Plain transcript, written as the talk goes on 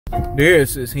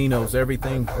This is He Knows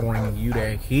Everything, bringing you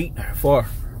that heat. For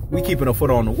we keeping a foot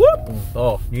on the whoop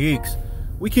on the Nicks.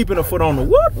 We keeping a foot on the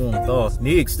whoop on the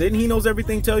Nicks. Didn't He Knows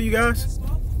Everything tell you guys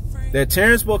that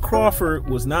Terence Crawford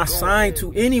was not signed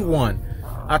to anyone?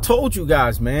 I told you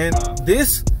guys, man.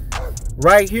 This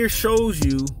right here shows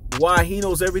you why He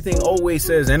Knows Everything always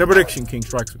says, and a prediction king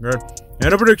strikes again,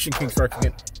 and a prediction king strikes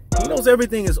again. He Knows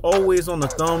Everything is always on the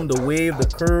thumb, the wave, the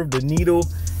curve, the needle,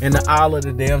 and the eye of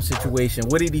the damn situation.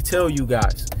 What did he tell you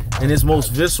guys? In his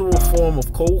most visceral form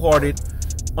of cold-hearted,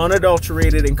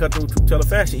 unadulterated, and cut-through truth teller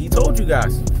fashion. He told you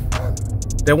guys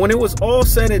that when it was all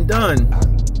said and done,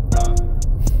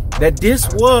 that this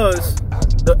was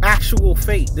the actual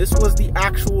fate. This was the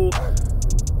actual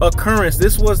occurrence.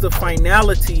 This was the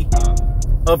finality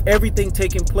of everything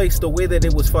taking place the way that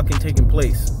it was fucking taking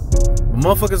place.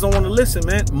 Motherfuckers don't want to listen,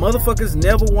 man. Motherfuckers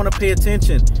never want to pay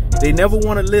attention. They never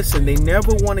want to listen. They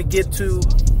never want to get to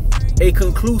a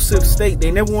conclusive state.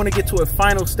 They never want to get to a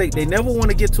final state. They never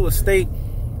want to get to a state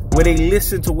where they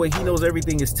listen to what He Knows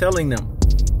Everything is telling them.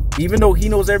 Even though He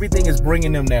Knows Everything is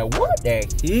bringing them that what?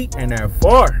 That heat and that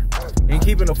far. And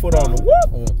keeping the foot on the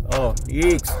whoop.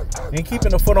 Nicks. And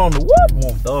keeping the foot on the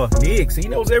whoop. Nicks. He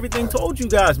Knows Everything told you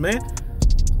guys, man.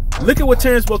 Look at what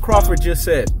Terence Crawford just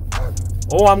said.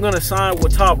 Oh, I'm going to sign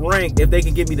with Top Rank if they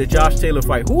can get me the Josh Taylor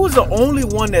fight. Who was the only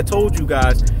one that told you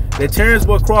guys that Terence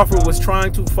Crawford was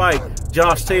trying to fight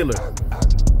Josh Taylor?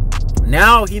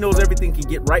 Now He Knows Everything can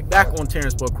get right back on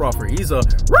Terence Crawford. He's a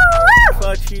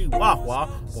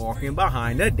walking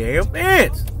behind the damn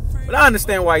fence. But I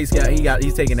understand why he's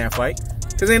taking that fight.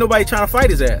 Because ain't nobody trying to fight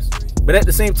his ass. But at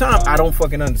the same time, I don't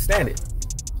fucking understand it.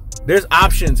 There's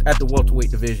options at the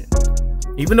welterweight division.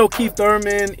 Even though Keith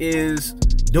Thurman is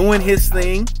doing his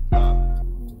thing,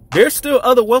 there's still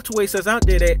other welterweights that's out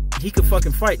there that he could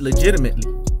fucking fight legitimately.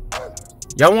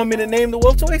 Y'all want me to name the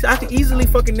welterweights? I can easily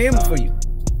fucking name them for you.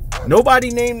 Nobody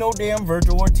named no damn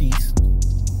Virgil Ortiz.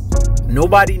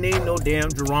 Nobody named no damn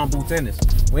Jerome Boots Ennis.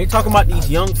 We ain't talking about these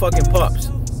young fucking pups.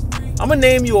 I'm gonna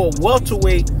name you a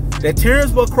welterweight that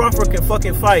Terence Crawford can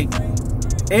fucking fight,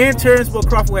 and Terence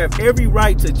Crawford will have every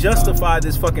right to justify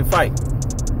this fucking fight.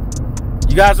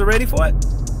 You guys are ready for it?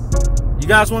 You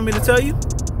guys want me to tell you?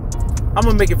 I'm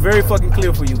gonna make it very fucking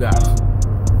clear for you guys.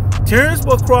 Terence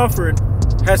Crawford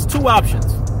has two options.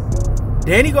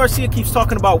 Danny Garcia keeps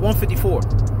talking about 154.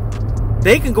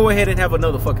 They can go ahead and have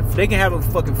another fucking. They can have a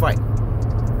fucking fight.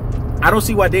 I don't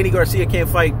see why Danny Garcia can't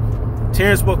fight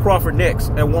Terence Crawford next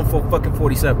at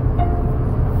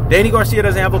 147. Danny Garcia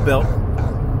doesn't have a belt.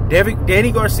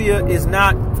 Danny Garcia is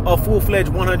not a full-fledged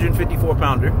 154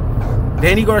 pounder.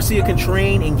 Danny Garcia can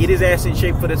train and get his ass in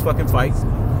shape for this fucking fight.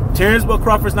 Terence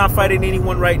Crawford's not fighting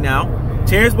anyone right now.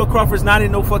 Terence Crawford's not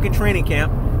in no fucking training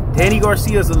camp. Danny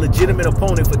Garcia is a legitimate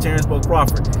opponent for Terence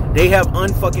Crawford. They have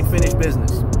unfucking finished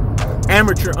business.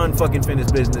 Amateur unfucking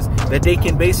finished business that they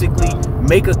can basically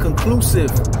make a conclusive,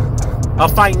 a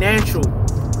financial,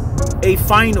 a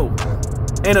final,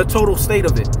 and a total state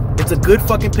of it. It's a good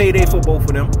fucking payday for both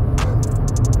of them.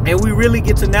 And we really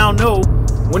get to now know,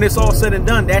 when it's all said and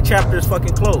done, that chapter is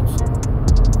fucking closed.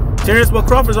 Terence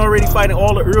Crawford's already fighting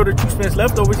all the earlier two spence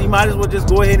leftovers. He might as well just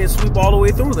go ahead and sweep all the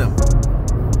way through them.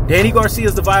 Danny Garcia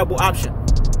is the viable option.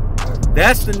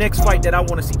 That's the next fight that I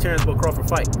want to see Terence Crawford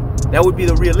fight. That would be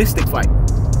the realistic fight.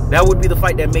 That would be the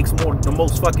fight that makes the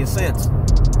most fucking sense.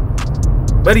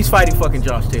 But he's fighting fucking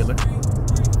Josh Taylor.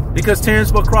 Because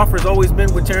Terence Crawford's always been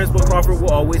what Terence Crawford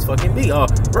will always fucking be.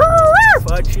 Walking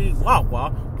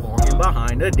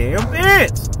behind the damn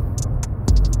fence.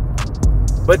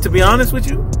 But to be honest with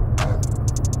you,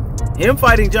 him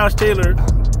fighting Josh Taylor,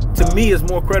 to me, is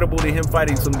more credible than him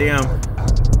fighting some damn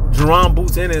Jerome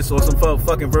Boots Ennis or some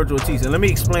fucking Virgil Ortiz. And let me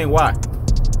explain why.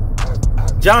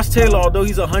 Josh Taylor, although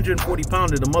he's a 140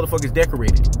 pounder, the motherfucker's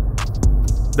decorated.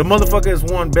 The motherfucker has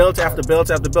won belts after belts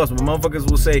after belts. But motherfuckers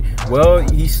will say, well,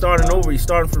 he's starting over. He's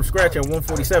starting from scratch at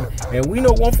 147. And we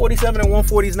know 147 and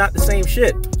 140 is not the same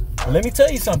shit. But let me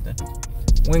tell you something.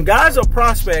 When guys are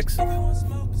prospects,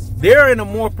 they're in a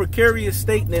more precarious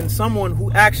state than someone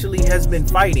who actually has been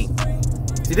fighting.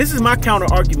 See, this is my counter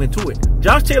argument to it.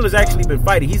 Josh Taylor's actually been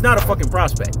fighting. He's not a fucking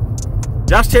prospect.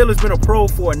 Josh Taylor's been a pro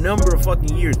for a number of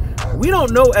fucking years. We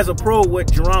don't know as a pro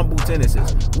what Jerome Boots Ennis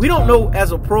is. We don't know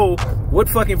as a pro what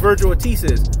fucking Virgil Ortiz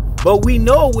is. But we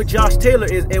know what Josh Taylor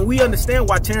is, and we understand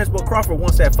why Terence Crawford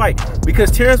wants that fight. Because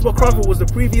Terence Crawford was the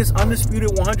previous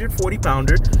undisputed 140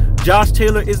 pounder. Josh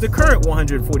Taylor is the current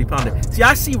 140 pounder. See,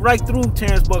 I see right through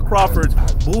Terence Crawford's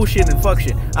bullshit and fuck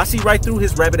shit. I see right through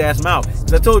his rabbit ass mouth.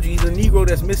 Because I told you, he's a Negro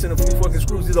that's missing a few fucking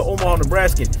screws. He's an Omaha,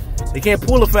 Nebraskan. They can't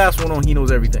pull a fast one on He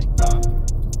Knows Everything.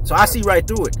 So I see right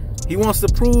through it. He wants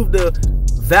to prove the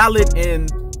valid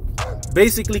and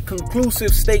basically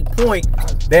conclusive state point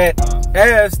that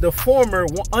as the former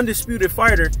undisputed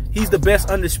fighter, he's the best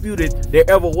undisputed there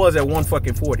ever was at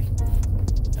 140.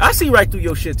 I see right through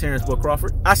your shit, Terence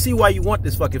Crawford. I see why you want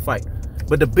this fucking fight.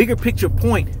 But the bigger picture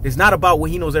point is not about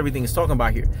what He Knows Everything is talking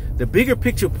about here. The bigger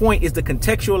picture point is the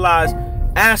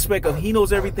contextualized aspect of He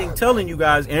Knows Everything telling you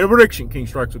guys, and a prediction, King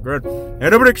Strikes again,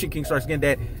 and a prediction, King Strikes again,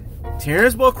 that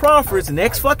Terence Crawford's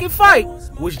next fucking fight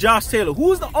was Josh Taylor. Who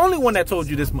was the only one that told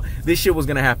you this shit was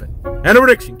gonna happen? And a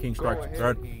prediction, King Strikes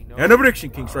again, and a prediction,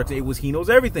 King Strikes. It was He Knows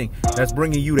Everything. That's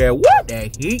bringing you that what?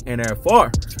 That heat and that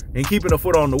far. And keeping a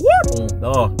foot on the what? On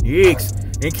the Knicks.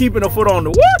 And keeping a foot on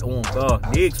the what? On the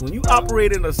Knicks. When you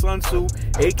operate in a Sun Tzu,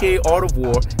 aka Art of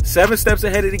War, 7 steps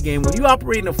ahead of the game, when you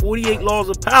operate in the 48 laws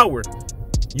of power,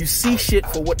 you see shit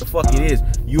for what the fuck it is.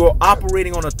 You're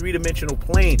operating on a 3-dimensional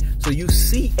plane. So you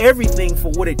see everything for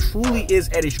what it truly is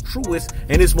at its truest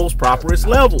and its most properest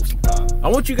levels. I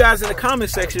want you guys in the comment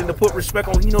section to put respect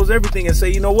on He Knows Everything and say,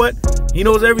 you know what? He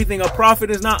knows everything. A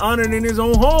prophet is not honored in his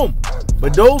own home,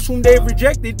 but those whom they've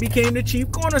rejected became the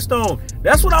chief cornerstone.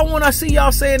 That's what I want to see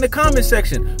y'all say in the comment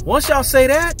section. Once y'all say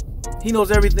that, He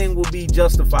Knows Everything will be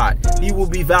justified. He will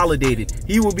be validated.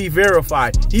 He will be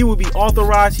verified. He will be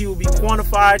authorized. He will be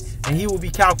quantified. And he will be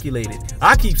calculated.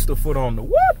 I keeps the foot on the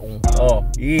what? Oh,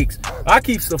 X. I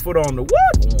keeps the foot on the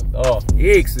what? Oh,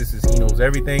 X. This is He Knows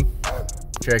Everything.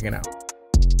 Checking out.